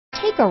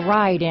Take a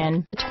ride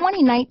in the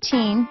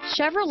 2019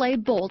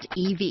 Chevrolet Bolt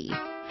EV.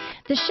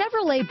 The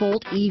Chevrolet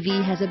Bolt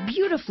EV has a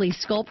beautifully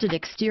sculpted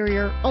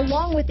exterior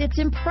along with its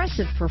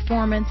impressive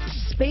performance,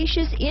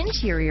 spacious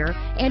interior,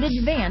 and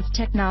advanced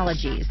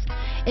technologies.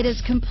 It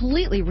has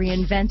completely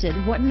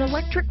reinvented what an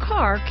electric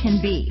car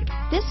can be.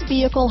 This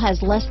vehicle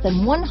has less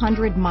than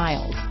 100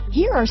 miles.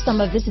 Here are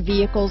some of this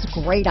vehicle's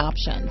great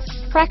options: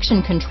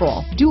 traction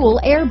control, dual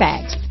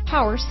airbags,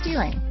 power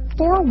steering,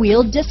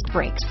 four-wheel disc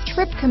brakes,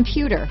 trip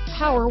computer,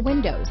 power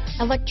windows,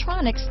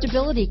 electronic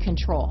stability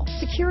control,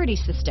 security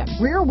system,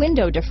 rear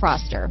window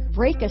defroster,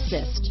 brake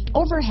assist,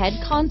 overhead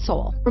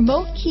console,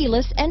 remote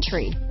keyless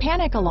entry,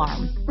 panic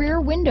alarm,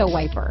 rear window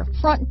wiper,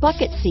 front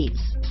bucket seats,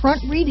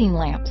 front reading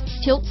lamps,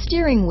 tilt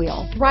steering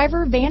wheel,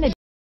 driver vanity